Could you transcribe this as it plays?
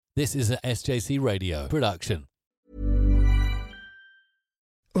This is a SJC Radio production.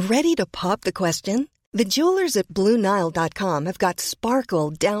 Ready to pop the question? The jewelers at BlueNile.com have got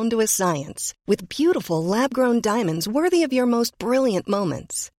sparkle down to a science with beautiful lab-grown diamonds worthy of your most brilliant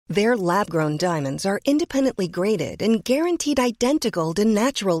moments. Their lab-grown diamonds are independently graded and guaranteed identical to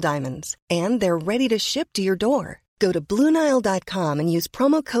natural diamonds, and they're ready to ship to your door. Go to BlueNile.com and use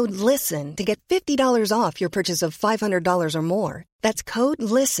promo code LISTEN to get $50 off your purchase of $500 or more. That's code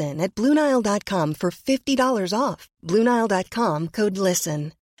LISTEN at BlueNile.com for $50 off. BlueNile.com, code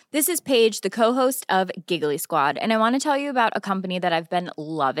LISTEN. This is Paige, the co-host of Giggly Squad, and I want to tell you about a company that I've been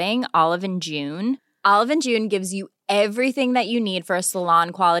loving, Olive & June. Olive & June gives you everything that you need for a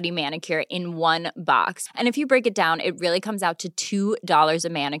salon-quality manicure in one box. And if you break it down, it really comes out to $2 a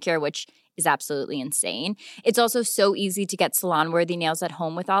manicure, which is absolutely insane. It's also so easy to get salon-worthy nails at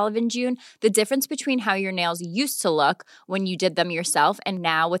home with Olive & June. The difference between how your nails used to look when you did them yourself and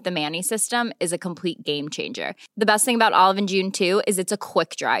now with the Mani system is a complete game changer. The best thing about Olive & June, too, is it's a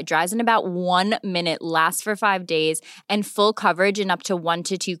quick dry. Dries in about 1 minute, lasts for 5 days, and full coverage in up to 1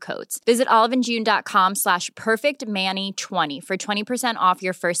 to 2 coats. Visit oliveandjune.com/perfectmani20 for 20% off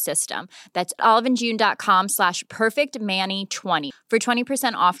your first system. That's oliveandjune.com/perfectmani20 for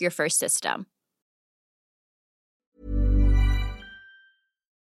 20% off your first system.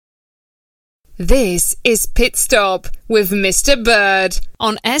 This is Pit Stop with Mr. Bird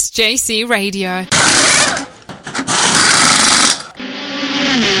on SJC Radio.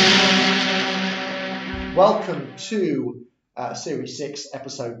 Welcome to Series 6,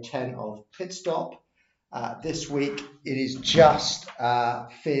 Episode 10 of Pit Stop. This week it is just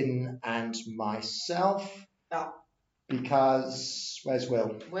Finn and myself. Oh. Because, where's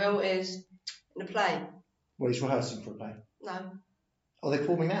Will? Will is in a play. Well, he's rehearsing for a play. No. Are they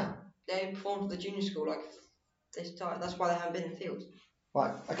performing now? They performed for the junior school, they started. That's why they haven't been in the field.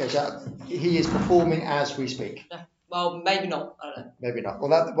 Right, okay, so he is performing as we speak. Yeah. Well, maybe not. I don't know. Maybe not.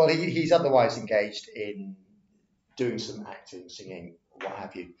 Well, he's otherwise engaged in doing some acting, singing, what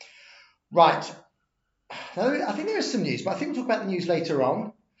have you. Right. Now, I think there is some news, but I think we'll talk about the news later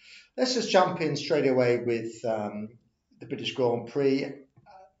on. Let's just jump in straight away with the British Grand Prix.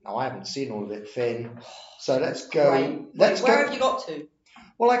 Now, I haven't seen all of it, Finn. So let's go. Right. Where have you got to?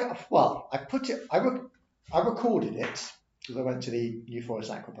 Well, I recorded it because I went to the New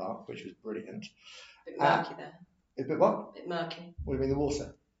Forest Aqua Park, which was brilliant. A bit murky there. A bit what? A bit murky. What do you mean, the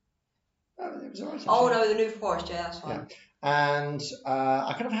water? Oh, it was all right. Oh, no, the New Forest, yeah, that's fine. Yeah. And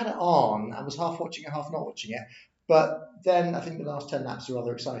I kind of had it on and was half watching it, half not watching it. But then I think the last 10 laps are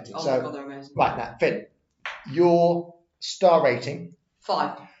rather exciting. Oh, so, my God, they're amazing. Right, now, Finn, your star rating?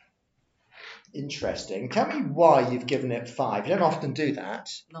 5. Interesting. Tell me why you've given it 5. You don't often do that.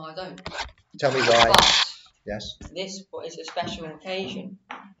 No, I don't. Tell me why. But yes. this is a special occasion.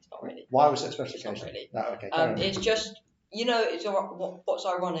 It's not really. Why was it a special It's occasion? not really. No, okay. It's just, it's what's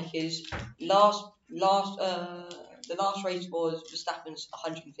ironic is the last race was Verstappen's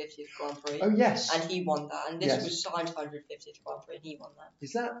 150th Grand Prix. Oh, yes. And he won that. And this Yes. was Sainz's 150th Grand Prix and he won that.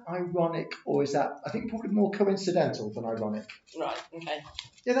 Is that ironic or is that, I think, probably more coincidental than ironic? Right, okay.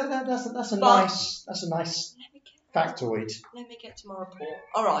 Yeah, that's a But- nice factoid. Let me get to my report.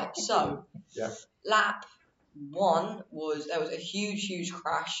 Alright, so Yeah. lap 1 there was a huge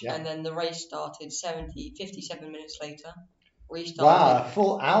crash, Yeah. and then the race started 57 minutes later. Restarted. Wow, a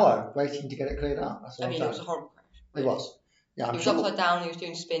full hour waiting to get it cleared up. That's a long It time. was a horrible crash. It was. Yeah, I'm He was sure. upside down, he was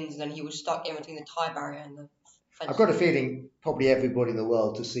doing spins, and then he was stuck in between the tyre barrier and the fence. I've got a feeling probably everybody in the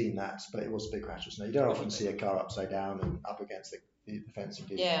world has seen that, but it was a big crash, wasn't it? You don't often see a car upside down and up against the fencing,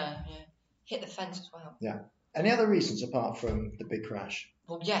 do you? Yeah. Hit the fence as well. Yeah. Any other reasons apart from the big crash?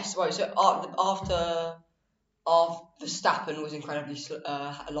 Well, yes, right, so after Verstappen was incredibly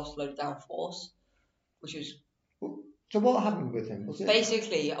lost a load of downforce, which was... So what happened with him? Was it?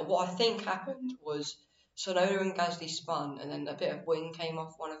 Basically, what I think happened was Tsunoda and Gasly spun, and then a bit of wing came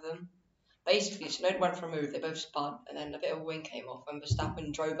off one of them. Basically, Tsunoda went for a move, they both spun, and then a bit of wing came off, and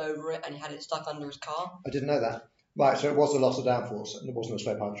Verstappen drove over it, and he had it stuck under his car. I didn't know that. Right, so it was a loss of downforce, and it wasn't a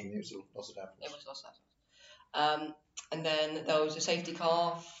slow punching, it was a loss of downforce. It was lost downforce. And then there was a safety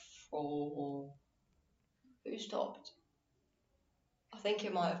car for... Who stopped? I think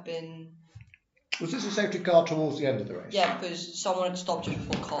it might have been... Was this a safety car towards the end of the race? Yeah, because someone had stopped just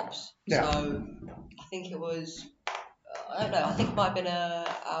before cops. Yeah. So I think it was... I don't know, I think it might have been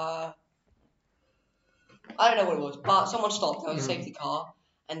I don't know what it was, but someone stopped. There was a safety car,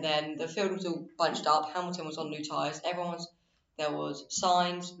 and then the field was all bunched up. Hamilton was on new tyres. There was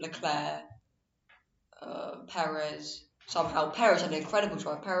Sainz, Leclerc, Perez. Somehow Perez had an incredible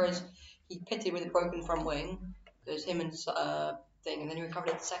drive. Perez, he pitted with a broken front wing because him and thing, and then he recovered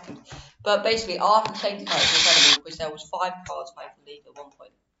it second. But basically, after the safety car, it was incredible because there was 5 cars fighting for the lead at one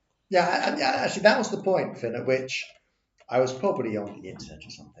point. Yeah, actually, that was the point, Finn, at which I was probably on the internet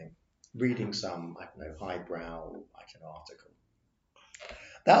or something, reading some, highbrow, article.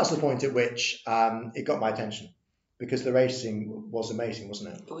 That was the point at which it got my attention, because the racing was amazing,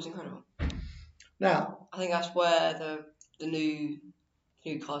 wasn't it? It was incredible. Now, I think that's where the new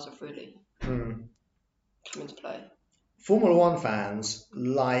cars have really come into play. Formula One fans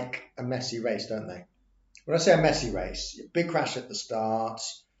like a messy race, don't they? When I say a messy race, big crash at the start,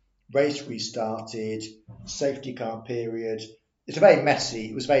 race restarted, safety car period. It was a very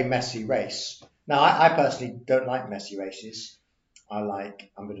messy race. Now, I personally don't like messy races. I'm a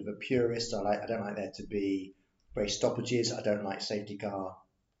bit of a purist. I don't like there to be race stoppages. I don't like safety car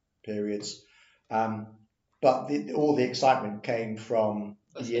periods. But all the excitement came from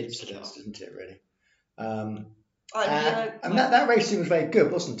the incidents, didn't it, really? And that racing was very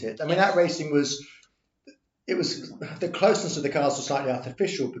good, wasn't it? I mean, that racing was the closeness of the cars was slightly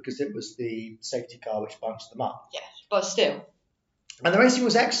artificial because it was the safety car which bunched them up. Yes, but still. And the racing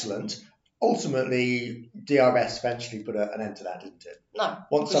was excellent. Ultimately, DRS eventually put an end to that, didn't it? No,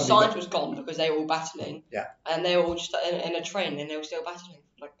 because Sainz was gone because they were all battling. Yeah. And they were all just in a train and they were still battling,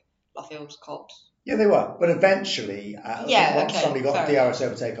 like Luffields, cops. Yeah, they were. But eventually, once somebody got the DRS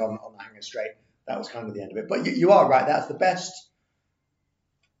overtake on the hanger straight, that was kind of the end of it. But you are right, that's the best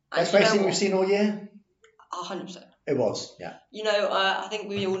racing we've seen all year. 100%. It was, yeah. I think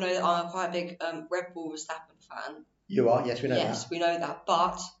we all know that I'm quite a big Red Bull Verstappen fan. You are, yes, we know that. Yes, we know that.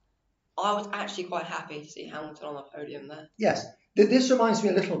 But I was actually quite happy to see Hamilton on the podium there. Yes. This reminds me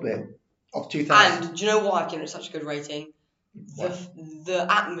a little bit of 2000. And do you know why I've given it such a good rating? The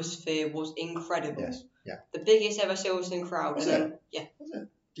atmosphere was incredible. Yes, yeah. The biggest ever Silverstone crowd. Was and it? Yeah. Was it?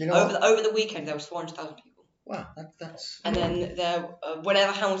 Do you know over the weekend there was 400,000 people. Wow, that's. And then there,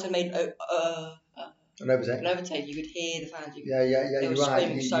 whenever Hamilton made an overtake, you could hear the fans. Yeah, you're right.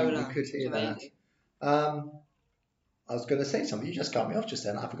 You could hear that. I was going to say something. You just cut me off just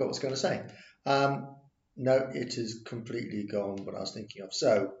then. I forgot what I was going to say. No, it is completely gone what I was thinking of.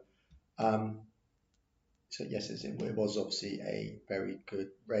 So yes, it was obviously a very good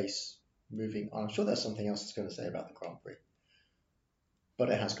race. Moving on. I'm sure there's something else it's going to say about the Grand Prix, but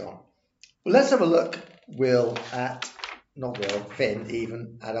it has gone. Well, let's have a look, Finn,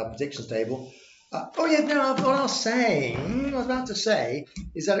 even at our predictions table. What I was about to say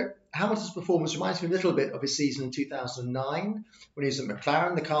is that Hamilton's performance reminds me a little bit of his season in 2009 when he was at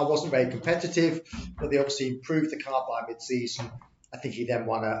McLaren. The car wasn't very competitive, but they obviously improved the car by mid-season. I think he then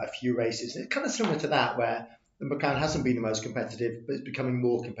won a few races. It's kind of similar to that, where the McLaren hasn't been the most competitive, but it's becoming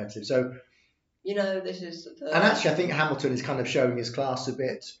more competitive. So, this is and actually, I think Hamilton is kind of showing his class a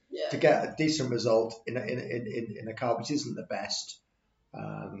bit to get a decent result in a car which isn't the best.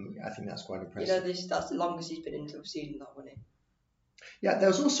 I think that's quite impressive. That's the longest he's been into a season not winning. Yeah, there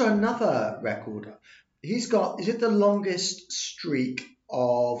was also another record. He's got, is it the longest streak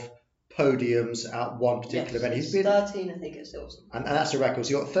of podiums at one particular event? He's been 13, I think, at Silverstone. And that's a record.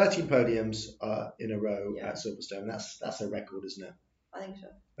 So he got 13 podiums in a row at Silverstone. That's a record, isn't it? I think so.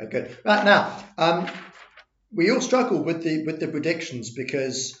 Very good. Right, now, we all struggled with the predictions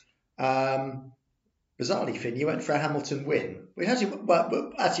because bizarrely, Finn, you went for a Hamilton win.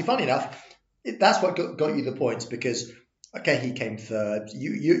 Actually, funny enough, that's what got you the points because, okay, he came third.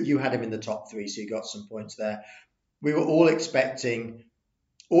 You had him in the top 3, so you got some points there. We were all expecting,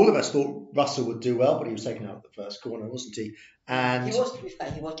 all of us thought Russell would do well, but he was taken out of the first corner, wasn't he? And he was, to be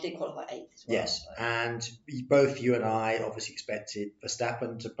fair, did qualify 8th as well. Yes, so. And both you and I obviously expected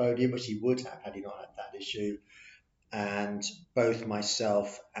Verstappen to podium, which he would have had he not had that issue. And both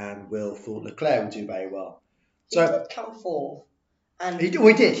myself and Will thought Leclerc would do very well. He did come 4th. And he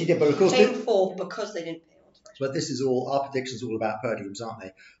did, but of course... He came 4th because they didn't pay on to. But this is all, our predictions are all about podiums, aren't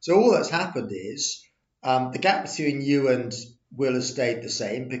they? So all that's happened is the gap between you and Will has stayed the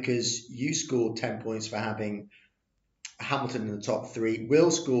same because you scored 10 points for having Hamilton in the top 3.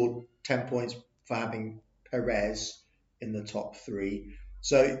 Will scored 10 points for having Perez in the top 3.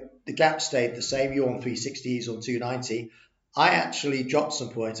 So the gap stayed the same. You're on 360, he's on 290. I actually dropped some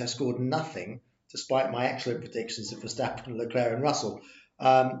points. I scored nothing, despite my excellent predictions of Verstappen, Leclerc and Russell.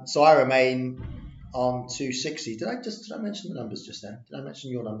 So I remain on 260. Did I mention the numbers just then? Did I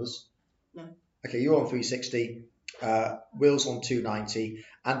mention your numbers? No. Okay, you're on 360. Will's on 290.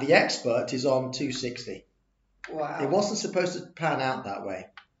 And the expert is on 260. Wow. It wasn't supposed to pan out that way.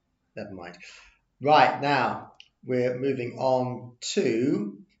 Never mind. Right, now we're moving on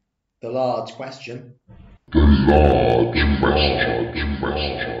to the large question.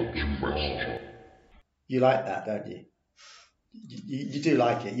 You like that, don't you? You do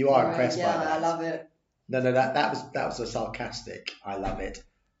like it. You are impressed by that. Yeah, I love it. No, that was a sarcastic. I love it.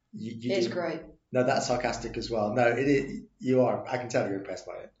 It's great. No, that's sarcastic as well. No, it is. You are. I can tell you're impressed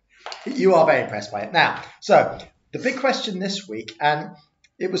by it. You are very impressed by it. Now, so the big question this week, and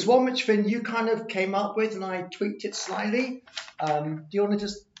it was one which Finn you kind of came up with, and I tweaked it slightly. Do you want to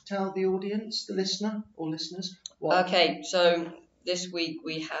just tell the audience, the listener or listeners? What? Okay, so this week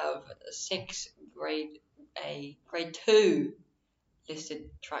we have a 6 grade 2 listed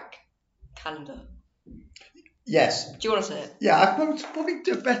track calendar. Yes. Do you want to say it? Yeah, I probably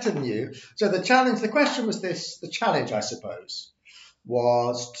do better than you. So the question was this, the challenge, I suppose,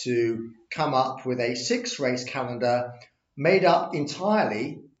 was to come up with a 6 race calendar made up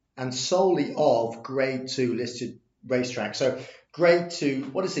entirely and solely of grade 2 listed racetrack. So grade 2,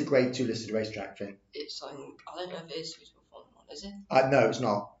 what is the grade 2 listed racetrack, Finn? It's, I don't know if it is suitable for one, is it? No, it's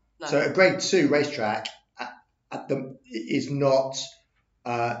not. No. So a grade 2 racetrack is not...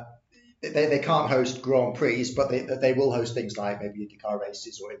 They can't host Grand Prix, but they will host things like maybe IndyCar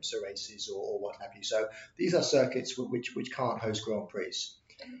races or IMSA races or what have you. So these are circuits which can't host Grand Prix.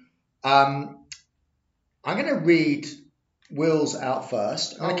 I'm going to read Will's out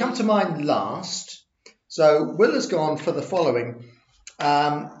first. I'm going to come to mine last. So Will has gone for the following.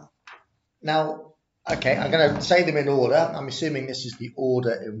 Now, okay, I'm going to say them in order. I'm assuming this is the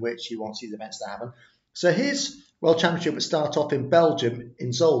order in which he wants these events to happen. So his World Championship would start off in Belgium,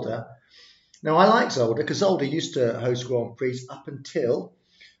 in Zolder. Now, I like Zolder because Zolder used to host Grand Prix up until...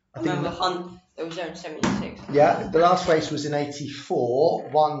 I remember Hunt, it was there in 76. Yeah, the last race was in 84,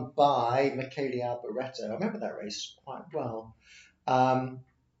 won by Michele Alboreto. I remember that race quite well. I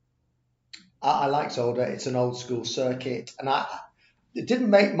like Zolder. It's an old school circuit. And it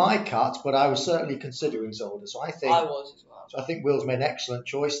didn't make my cut, but I was certainly considering Zolder. So I was as well. So I think Will's made an excellent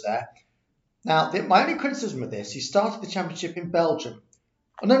choice there. Now, my only criticism of this, he started the championship in Belgium.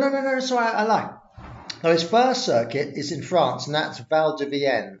 Oh, no, sorry, I lie. Now, his first circuit is in France, and that's Val de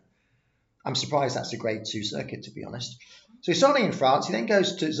Vienne. I'm surprised that's a grade 2 circuit, to be honest. So he's starting in France, he then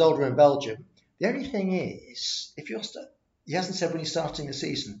goes to Zolder in Belgium. The only thing is, he hasn't said when he's starting the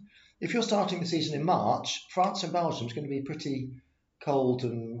season. If you're starting the season in March, France and Belgium is going to be pretty cold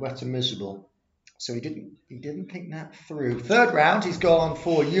and wet and miserable. So he didn't think that through. Third round, he's gone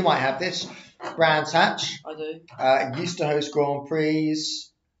for, you might have this, Brands Hatch. I do. Used to host Grand Prix.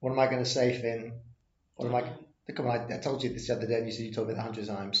 What am I going to say, Finn? I told you this the other day, and you told me that 100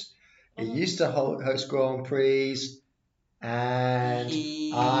 times. He used to host Grand Prix, and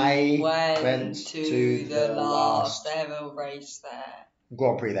I went to the last ever race there.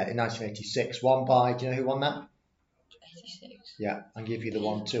 Grand Prix there in 1986. Won by, do you know who won that? 86. Yeah, I'll give you the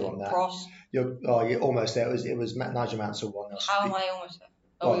 1-2 on that. Prost. You're almost there. It was Nigel Mansell won. How am I almost there?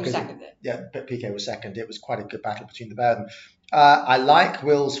 Oh, he was second there. Yeah, but Piquet was second. It was quite a good battle between the pair of them. I like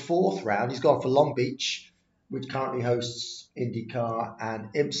Will's 4th round. He's gone for Long Beach, which currently hosts IndyCar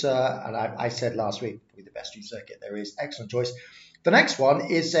and IMSA. And I said last week, probably the best street circuit there is. Excellent choice. The next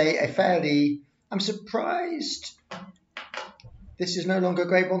one is a fairly... I'm surprised this is no longer a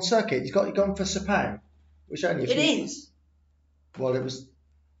Grade 1 circuit. He's gone for Sepang, which only... It is. Well, it was...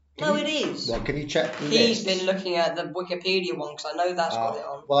 It is. Well, can you check the He's list? been looking at the Wikipedia one because I know that's got it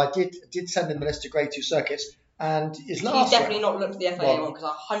on. Well, I did send him the list of Grade 2 circuits, and his last... He's definitely not looked at the FAA one because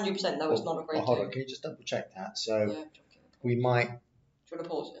I 100% know it's not a Grade 2. Hold on, can you just double check that? So yeah, we might... Do you want to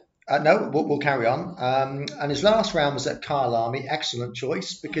pause it? No, we'll carry on. And his last round was at Kyalami. Excellent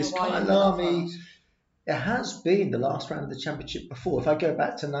choice, because Kyalami... It has been the last round of the championship before. If I go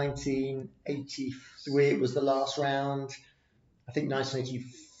back to 1983, it was the last round. I think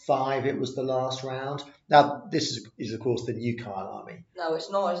 1985, it was the last round. Now, this is of course, the new Kyalami. No, it's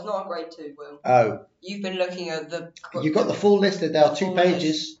not. It's not a Grade 2, Will. Oh. You've been looking at the... You've got the full list. There are 2 pages.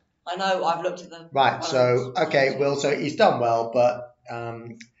 List. I know. I've looked at them. Right. So, okay, Will. So he's done well, but...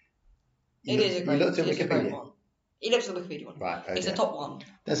 It is a Grade 1. You looked at Wikipedia. He looks at the Wikipedia one. Right. Okay. It's the top one.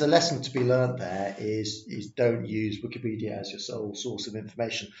 There's a lesson to be learnt there is don't use Wikipedia as your sole source of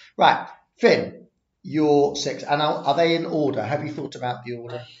information. Right. Finn, your 6. And are they in order? Have you thought about the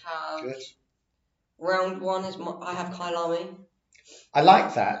order? I have. Good. Round 1 is I have Kyalami. I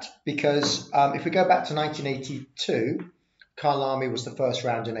like that because if we go back to 1982, Kyalami was the first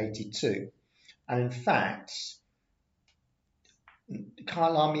round in 82. And in fact,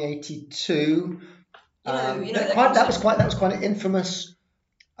 Kyalami 82... that was quite an infamous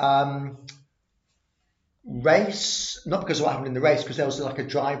race. Not because of what happened in the race, because there was like a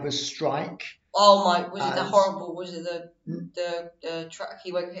driver's strike. Oh my! Was it the horrible? Was it the track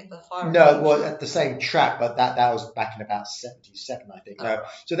he went hit the fire? No, well, at the same track, but that was back in about 77, I think. No,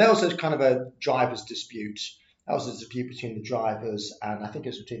 so there was a kind of a driver's dispute, That was a dispute between the drivers, and I think it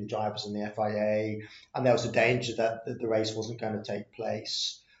was between the drivers and the FIA, and there was a danger that the race wasn't going to take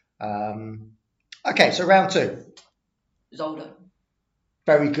place. Okay, so round 2. Zolder.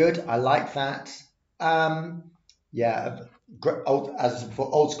 Very good. I like that. Yeah, as I said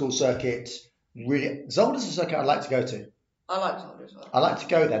before, old school circuit. Really, Zolder's a circuit I'd like to go to. I like Zolder as well. I like to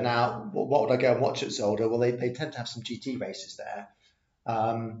go there. Now, what would I go and watch at Zolder? Well, they tend to have some GT races there.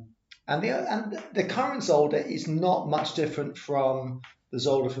 And the current Zolder is not much different from the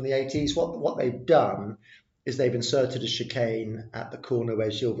Zolder from the 80s. What they've done is they've inserted a chicane at the corner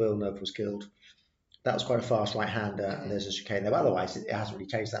where Gilles Villeneuve was killed. That was quite a fast right-hander, and there's a chicane there. But otherwise, it hasn't really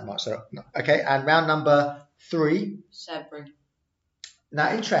changed that much. So, okay, and round number 3. Sebring.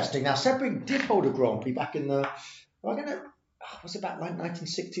 Now, interesting. Now, Sebring did hold a Grand Prix back in the... was it back like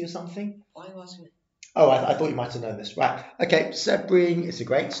 1960 or something? Why are you asking me? Oh, I thought you might have known this. Right. Okay, Sebring, it's a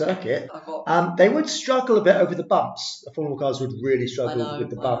great circuit. They would struggle a bit over the bumps. The Formula cars would really struggle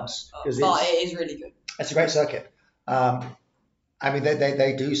with the bumps. But it is really good. It's a great circuit. I mean,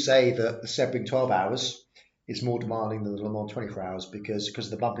 they do say that the Sebring 12 hours is more demanding than the Le Mans 24 hours because of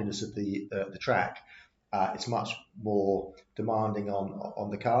the bumpiness of the track. It's much more demanding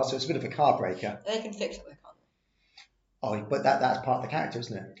on the car, so it's a bit of a car breaker. They can fix it, they can't. Oh, but that's part of the character,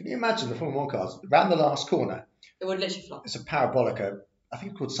 isn't it? Can you imagine the Formula 1 cars around the last corner? It would literally fly. It's a parabolica. I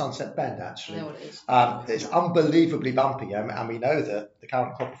think it's called Sunset Bend, actually. I know what it is. It's unbelievably bumpy, and we know that the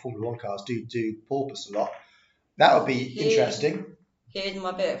current crop of Formula 1 cars do porpoise a lot. That would be interesting. Here's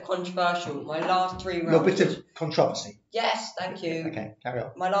my bit of controversial. My last 3 rounds. Your bit of controversy. Yes, thank you. Okay, carry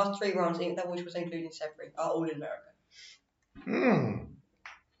on. My last 3 rounds, which was including Sebring, are all in America.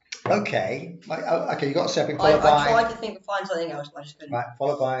 Okay. Okay, you got Sebring followed by... I tried to find something else, but I just couldn't. Right,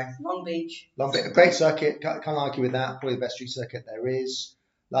 followed by... Long Beach. A great circuit. Can't argue with that. Probably the best street circuit there is.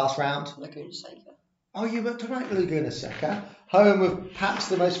 Last round. Laguna Seca. Oh, you were right, Laguna Seca. Home of perhaps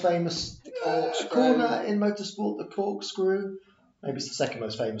the most famous corner in motorsport, the corkscrew. Maybe it's the second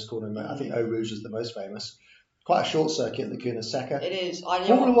most famous corner. I think Eau Rouge is the most famous. Quite a short circuit, Laguna Seca. It is.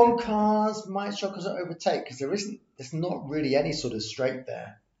 Formula 1 cars might struggle to overtake because there's not really any sort of straight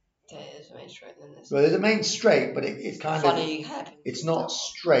there. There is a main straight, then there's... Well, there's a main straight, but it's kind funny of... It's not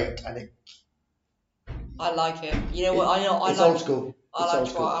straight, and it... I like it. You know what? It's old school. I like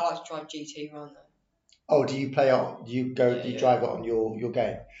to drive GT around there. Oh, do you drive it on your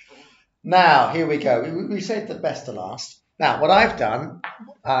game? Now, here we go. We saved the best to last. Now, what I've done,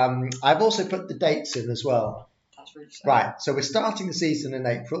 I've also put the dates in as well. That's really sad. Right, so we're starting the season in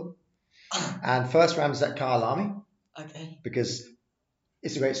April, and first round is at Kyle Army. Okay. Because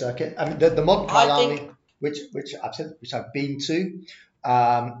it's a great circuit. I mean, the modern Kyle Army, which I've been to,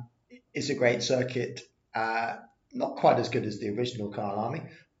 is a great circuit. Not quite as good as the original Kyle Army,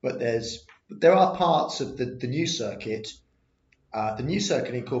 but there are parts of the new circuit. The new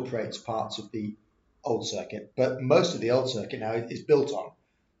circuit incorporates parts of the old circuit, but most of the old circuit now is built on.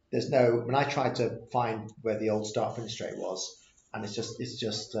 When I tried to find where the old start-finish straight was, and it's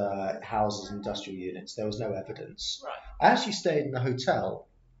just houses and industrial units, there was no evidence. Right. I actually stayed in a hotel.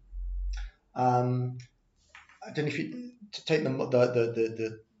 I don't know if you take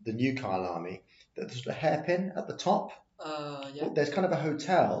the new Kyle Army. There's a hairpin at the top. Yeah. There's kind of a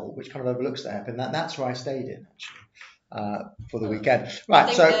hotel which kind of overlooks the hairpin. That's where I stayed in actually for the weekend.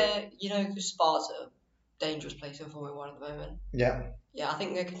 Right. I think because Spa's a dangerous place in Formula 1 at the moment. Yeah. Yeah, I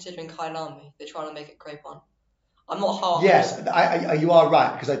think they're considering Kyle Army. They're trying to make it Grade 1. I'm not hard. Yes, you are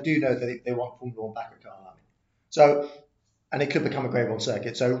right, because I do know that they want Formula 1 back at Kyle Army. So, and it could become a Grade 1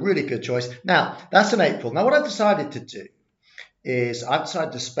 circuit. So, really good choice. Now, that's in April. Now, what I've decided to do is I've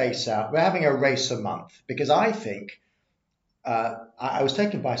decided to space out. We're having a race a month because I think I was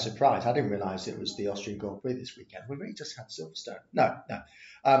taken by surprise. I didn't realise it was the Austrian Grand Prix this weekend. We really just had Silverstone. No.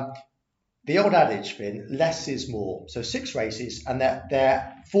 The old adage, Finn, less is more. So 6 races, and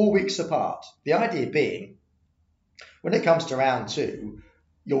they're 4 weeks apart. The idea being, when it comes to round 2,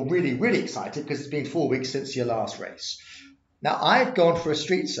 you're really, really excited because it's been 4 weeks since your last race. Now, I've gone for a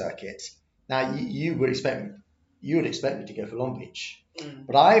street circuit. Now, you would expect me to go for Long Beach,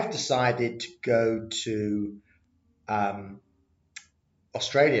 but I've decided to go to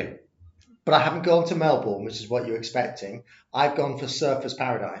Australia. But I haven't gone to Melbourne, which is what you're expecting. I've gone for Surfers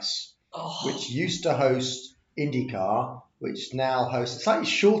Paradise, which used to host IndyCar, which now hosts a slightly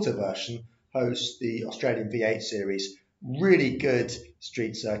shorter version, hosts the Australian V8 series. Really good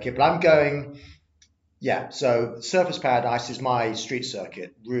street circuit. But I'm going, so Surfers Paradise is my street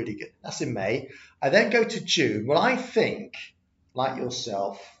circuit. Really good. That's in May. I then go to June. Well, I think, like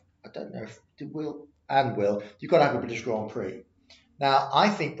yourself, I don't know if Will, you've got to have a British Grand Prix. Now, I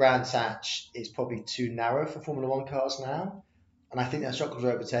think Brands Hatch is probably too narrow for Formula One cars now, and I think that's not going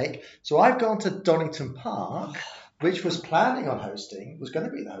to overtake. So I've gone to Donington Park, which was planning on hosting, was going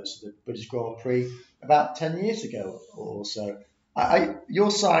to be the host of the British Grand Prix about 10 years ago or so.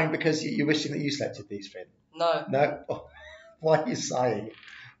 You're sighing because you're wishing that you selected these, Finn. No. No? Oh, why are you sighing?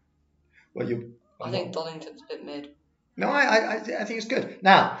 Well, I think Donington's a bit mid. No, I think it's good.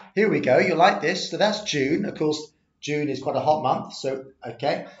 Now, here we go. You like this. So that's June. Of course, June is quite a hot month. So,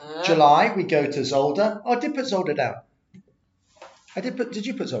 okay. July, we go to Zolder. Oh, I did put Zolder down. Did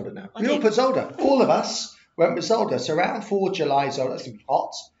you put Zolder down? We all put Zolder. All of us went with Zolder. So round 4, July, Zolder. That's going to be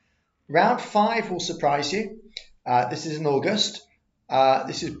hot. Round 5 will surprise you. This is in August.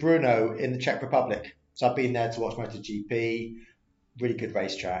 This is Brno in the Czech Republic. So I've been there to watch MotoGP. Really good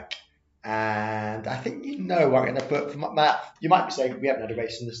racetrack. And I think you know what I'm going to put. You might be saying we haven't had a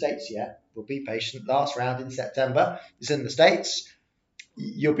race in the States yet. We'll be patient. Last round in September is in the States.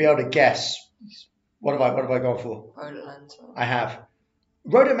 You'll be able to guess. What have I gone for? Road Atlanta. I have.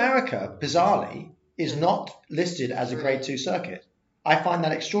 Road America, bizarrely, is not listed as a Grade 2 circuit. I find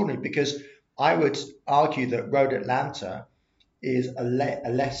that extraordinary because I would argue that Road Atlanta is a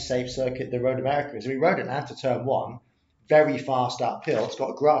less safe circuit than Road America is. I mean, Road Atlanta Turn 1, very fast uphill. It's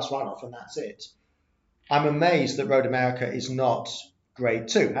got a grass runoff and that's it. I'm amazed that Road America is not Grade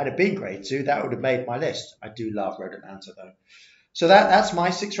 2. Had it been Grade 2, that would have made my list. I do love Road Atlanta though. So that's my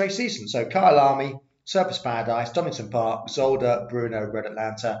 6-race season. So Kyle Army, Surface Paradise, Donington Park, Zolder, Brno, Road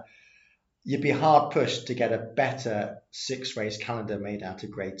Atlanta. You'd be hard pushed to get a better 6-race calendar made out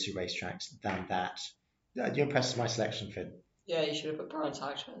of Grade 2 racetracks than that. You're impressed with my selection, Finn? Yeah, you should have put Brands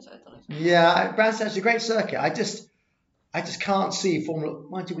Hatch instead, Donington. Yeah, Brands Hatch is a great circuit. I just can't see Formula.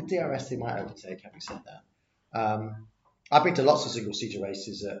 Mind you, with DRS they might overtake. Having said that, I've been to lots of single-seater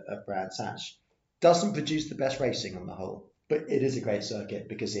races at Brands Hatch. Doesn't produce the best racing on the whole, but it is a great circuit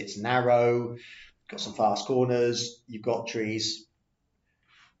because it's narrow, got some fast corners, you've got trees.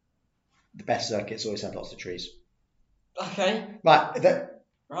 The best circuits always have lots of trees. Okay. Right.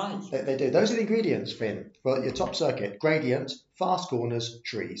 Right. They do. Those are the ingredients, Finn, for your top circuit. Gradient, fast corners,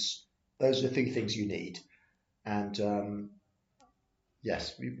 trees. Those are the 3 things you need. And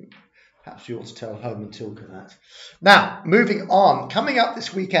yes, perhaps you ought to tell Home and Tilke that. Now, moving on. Coming up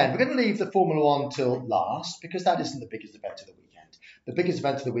this weekend, we're going to leave the Formula One till last because that isn't the biggest event of the weekend. The biggest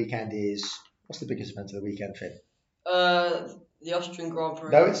event of the weekend is... What's the biggest event of the weekend, Finn? The Austrian Grand Prix.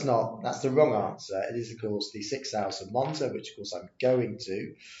 No, it's not. That's the wrong answer. It is, of course, the 6,000 Monza, which, of course, I'm going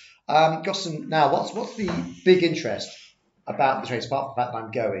to. Gosson, now, what's the big interest about this race, apart from the fact that I'm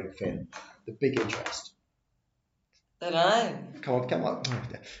going, Finn? The big interest. I don't know. Come on.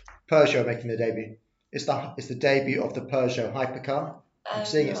 Peugeot making their debut. It's the debut of the Peugeot hypercar. I'm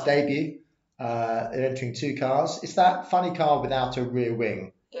seeing its debut. They're entering 2 cars. It's that funny car without a rear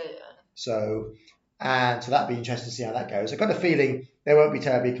wing. Yeah. So that'd be interesting to see how that goes. I've got a feeling they won't be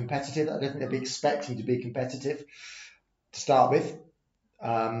terribly competitive. I don't think they'll be expecting to be competitive to start with.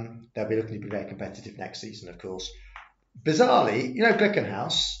 They'll be looking to be very competitive next season, of course. Bizarrely,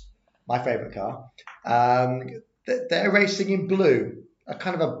 Glickenhaus, my favourite car, they're racing in blue, a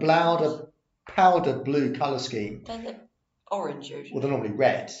kind of a powder blue colour scheme. Then they're orange usually. Well, they're normally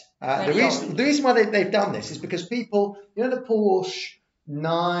red. The reason why they've done this is because people, the Porsche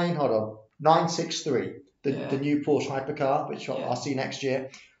 963, the new Porsche hypercar, which I'll see next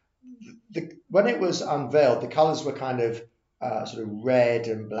year. When it was unveiled, the colours were kind of sort of red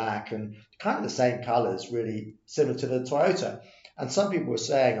and black and kind of the same colours, really similar to the Toyota. And some people were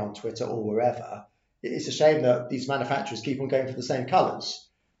saying on Twitter or wherever, it's a shame that these manufacturers keep on going for the same colours.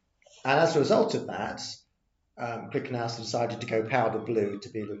 And as a result of that, Glickenhaus decided to go powder blue to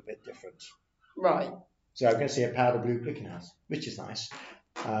be a little bit different. Right. So I'm going to see a powder blue Glickenhaus, which is nice.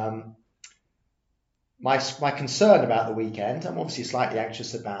 My concern about the weekend, I'm obviously slightly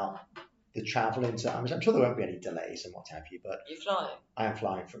anxious about the travel into. I'm sure there won't be any delays and what have you, but You're flying? I am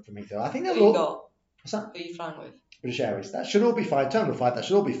flying from Heathrow. I think Who they'll you got? What's that? Who are you flying with? British Airways. That should all be fine. Terminal flight, that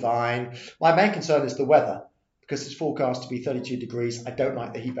should all be fine. My main concern is the weather because it's forecast to be 32 degrees. I don't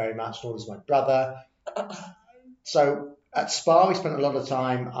like the heat very much, nor does my brother. So at Spa, we spent a lot of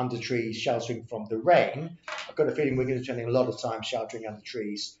time under trees sheltering from the rain. I've got a feeling we're going to be spending a lot of time sheltering under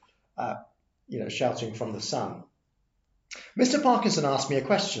trees, sheltering from the sun. Mr. Parkinson asked me a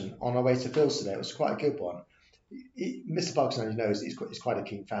question on our way to Phil's today. It was quite a good one. Mr. Parkinson, as you know, is quite a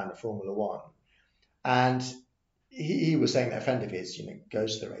keen fan of Formula One. And he was saying that a friend of his,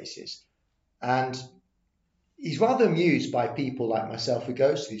 goes to the races. And he's rather amused by people like myself who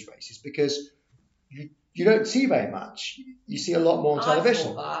goes to these races because you don't see very much. You see a lot more on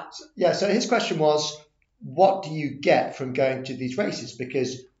television. I thought that. Yeah, so his question was, what do you get from going to these races?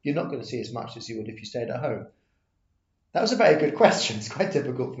 Because you're not going to see as much as you would if you stayed at home. That was a very good question. It's quite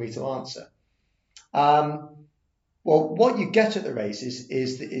difficult for me to answer. Well, what you get at the races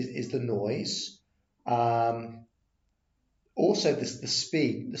is the noise. Also, the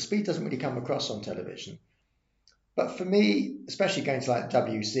speed. The speed doesn't really come across on television. But for me, especially going to like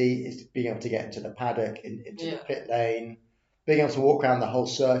WC, is being able to get into the paddock, into the pit lane, being able to walk around the whole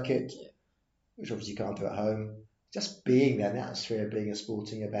circuit, which obviously you can't do at home. Just being there, the atmosphere of being a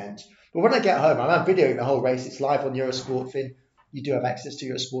sporting event. But when I get home, I'm videoing the whole race. It's live on Eurosport, Finn. You do have access to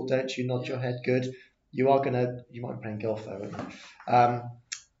Eurosport, don't you? Nod your head, good. You might be playing golf though, won't you?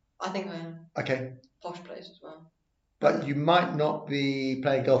 I think I am. Okay. Posh place as well. But you might not be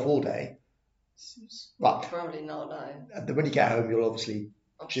playing golf all day. Well, probably not, no. When you get home, you'll obviously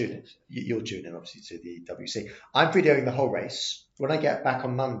you'll tune in, obviously, to the WC. I'm videoing the whole race. When I get back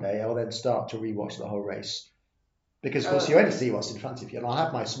on Monday, I'll then start to rewatch the whole race. Because, of course, you only see what's in front of you. And I'll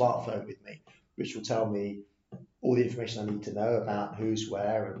have my smartphone with me, which will tell me all the information I need to know about who's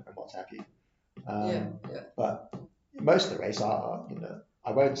where and what have you. But most of the race,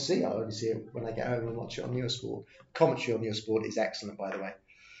 I won't see. I'll only see it when I get home and watch it on Eurosport. Commentary on Eurosport is excellent, by the way.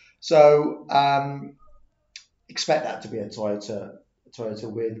 So expect that to be a Toyota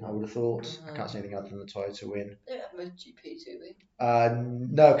win, I would have thought. I can't say anything other than a Toyota win. They don't have a GP, do we?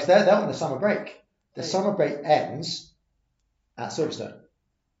 No, because they're on the summer break. The summer break ends at Silverstone,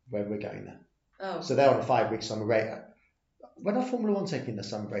 when we're going there. Oh. So they're on a 5-week summer break. When are Formula One taking the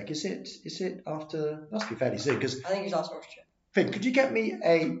summer break? Is it after? Must be fairly soon. Because I think it's after Austria. Finn, could you get me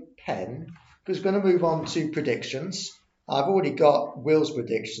a pen? Because we're going to move on to predictions. I've already got Will's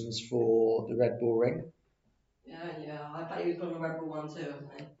predictions for the Red Bull Ring. Yeah. I bet he was on the Red Bull one too,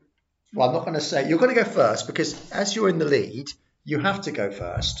 isn't he? Well, I'm not going to say. You're going to go first because as you're in the lead, you have to go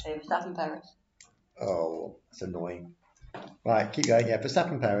first. Okay, Verstappen Perez. Oh, that's annoying. Right, keep going. Yeah,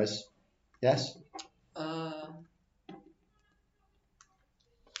 Verstappen Perez. Yes?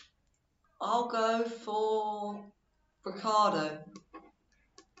 I'll go for Ricardo.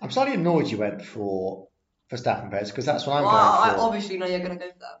 I'm slightly annoyed you went for Verstappen Perez because that's what I'm I going for. obviously know you're going to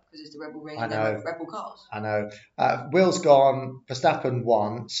go for that because it's the Red Bull Ring and they're Red Bull cars. I know. Will's gone. Verstappen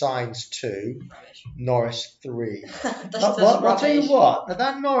 1, Sainz 2, Rubbish. Norris 3. I'll tell you what. Now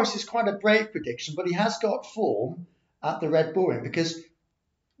that Norris is quite a brave prediction, but he has got form at the Red Bull Ring because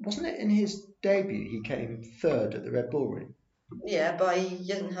wasn't it in his debut he came 3rd at the Red Bull Ring? Yeah, but he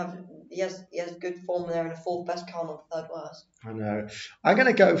has good form there in the 4th best car, not 3rd worst. I know. I'm going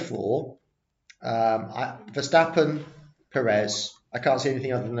to go for Verstappen, Perez. I can't see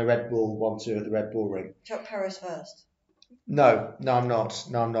anything other than the Red Bull 1-2 at the Red Bull Ring. Chuck Perez first. No, I'm not.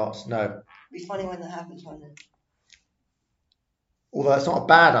 No. It'd be funny when that happens, won't it? Although it's not a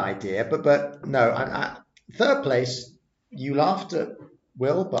bad idea, but no. 3rd place, you laughed at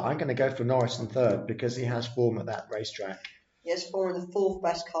Will, but I'm going to go for Norris in 3rd because he has form at that racetrack. He has form in the 4th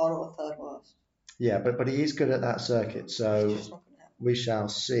best car, not the 3rd worst. Yeah, but he is good at that circuit, so we shall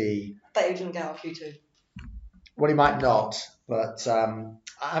see. I bet he didn't get out of Q2. Well, he might not, but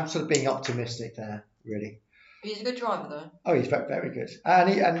I'm sort of being optimistic there, really. He's a good driver, though. Oh, he's very, very good.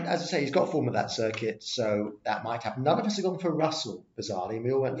 And as I say, he's got form at that circuit, so that might happen. None of us have gone for Russell, bizarrely.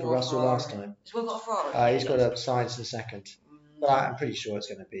 We all went for Russell last time. He's got a Ferrari. He's got a Sainz in 2nd. But I'm pretty sure it's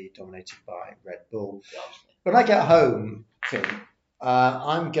going to be dominated by Red Bull. Yeah. When I get home, Finn,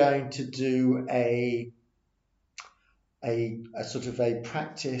 I'm going to do a sort of a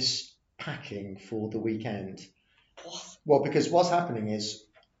practice packing for the weekend. What? Well, because what's happening is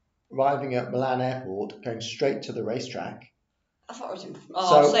arriving at Milan Airport, going straight to the racetrack. I thought it was.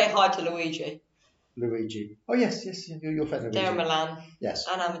 I'll say hi to Luigi. Oh, yes, your friend Luigi. They're in Milan. Yes.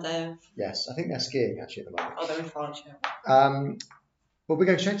 And Amadeo. Yes, I think they're skiing actually at the moment. Oh, they're in France, yeah. But we're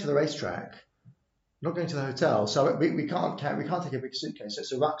going straight to the racetrack. Not going to the hotel, so we can't take a big suitcase. So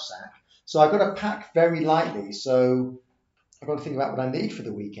it's a rucksack. So I've got to pack very lightly. So I've got to think about what I need for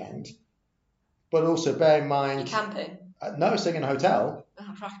the weekend. But also bear in mind. You camping? No, staying in a hotel.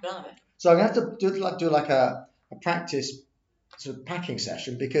 Oh, traffic behind me. So I'm going to have to do like a practice sort of packing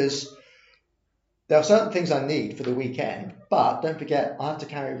session because there are certain things I need for the weekend. But don't forget, I have to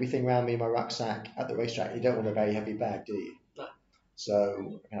carry everything around me in my rucksack at the racetrack. You don't want a very heavy bag, do you? No. So I'm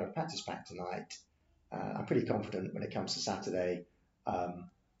going to have a practice pack tonight. I'm pretty confident when it comes to Saturday.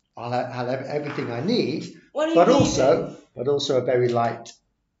 I'll have everything I need, but also a very light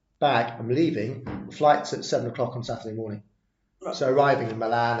bag. I'm leaving. The flight's at 7 o'clock on Saturday morning. Right. So arriving in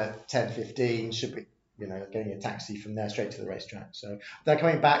Milan at 10:15 should be, getting a taxi from there straight to the racetrack. So they're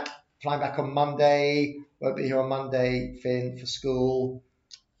flying back on Monday. Won't be here on Monday, Finn, for school.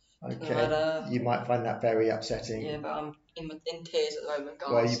 Okay. But, You might find that very upsetting. yeah, but I'm in tears at the moment,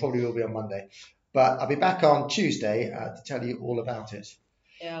 guys. Well, you probably will be on Monday. But I'll be back on Tuesday to tell you all about it.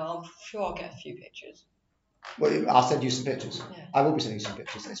 Yeah, I'm sure I'll get a few pictures. Well, I'll send you some pictures. Yeah. I will be sending you some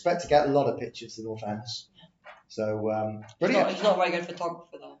pictures. I expect to get a lot of pictures, in all fairness. So, brilliant. He's not a very good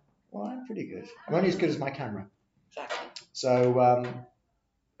photographer, though. Well, I'm pretty good. I'm only as good as my camera. Exactly. So,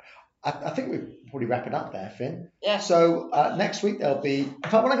 I think we'll probably wrap it up there, Finn. Yeah. So, next week there'll be... In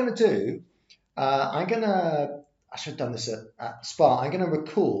fact, what I'm going to do, I should have done this at Spa. I'm going to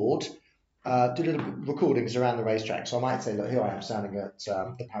record, do little recordings around the racetrack. So I might say, look, here I am standing at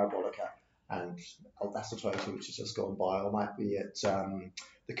the Parabolica, and that's the 22 which has just gone by. Or I might be at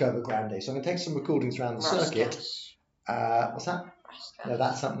the Curva Grande. So I'm going to take some recordings around the circuit. What's that? No,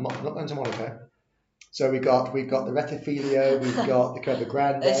 that's not going to Monaco. So we've got the Retifilio, we've got the Curva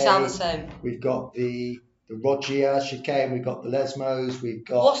Grande. They sound the same. We've got the Roggia chicane, we've got the Lesmos, we've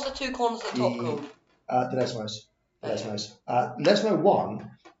got... What's the two corners at the top called? The Lesmos. Lesmo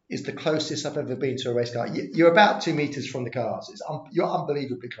 1 is the closest I've ever been to a race car. You're about 2 meters from the cars. You're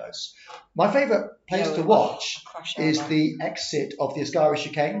unbelievably close. My favourite place to watch is the exit of the Ascari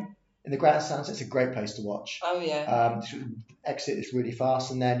chicane in the grandstands. It's a great place to watch. Oh, yeah. Exit is really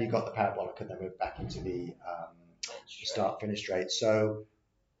fast, and then you've got the Parabolic, and then we're back into the start-finish straight. So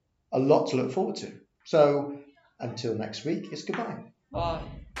a lot to look forward to. So until next week, it's goodbye. Bye.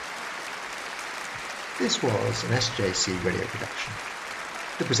 This was an SJC radio production.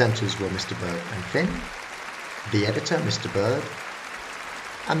 The presenters were Mr. Bird and Finn, the editor, Mr. Bird,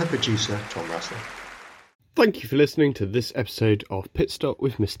 and the producer, Tom Russell. Thank you for listening to this episode of Pit Stop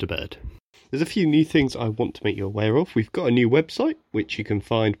with Mr. Bird. There's a few new things I want to make you aware of. We've got a new website, which you can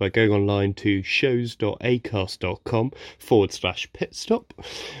find by going online to shows.acast.com/pitstop,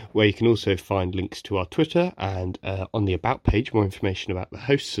 where you can also find links to our Twitter and on the About page, more information about the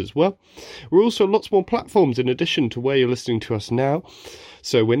hosts as well. We're also on lots more platforms in addition to where you're listening to us now.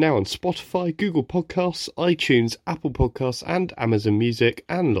 So we're now on Spotify, Google Podcasts, iTunes, Apple Podcasts and Amazon Music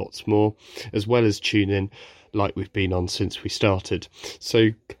and lots more, as well as TuneIn, like we've been on since we started. So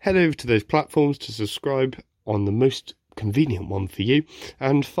head over to those platforms to subscribe on the most convenient one for you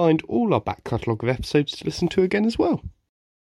and find all our back catalogue of episodes to listen to again as well.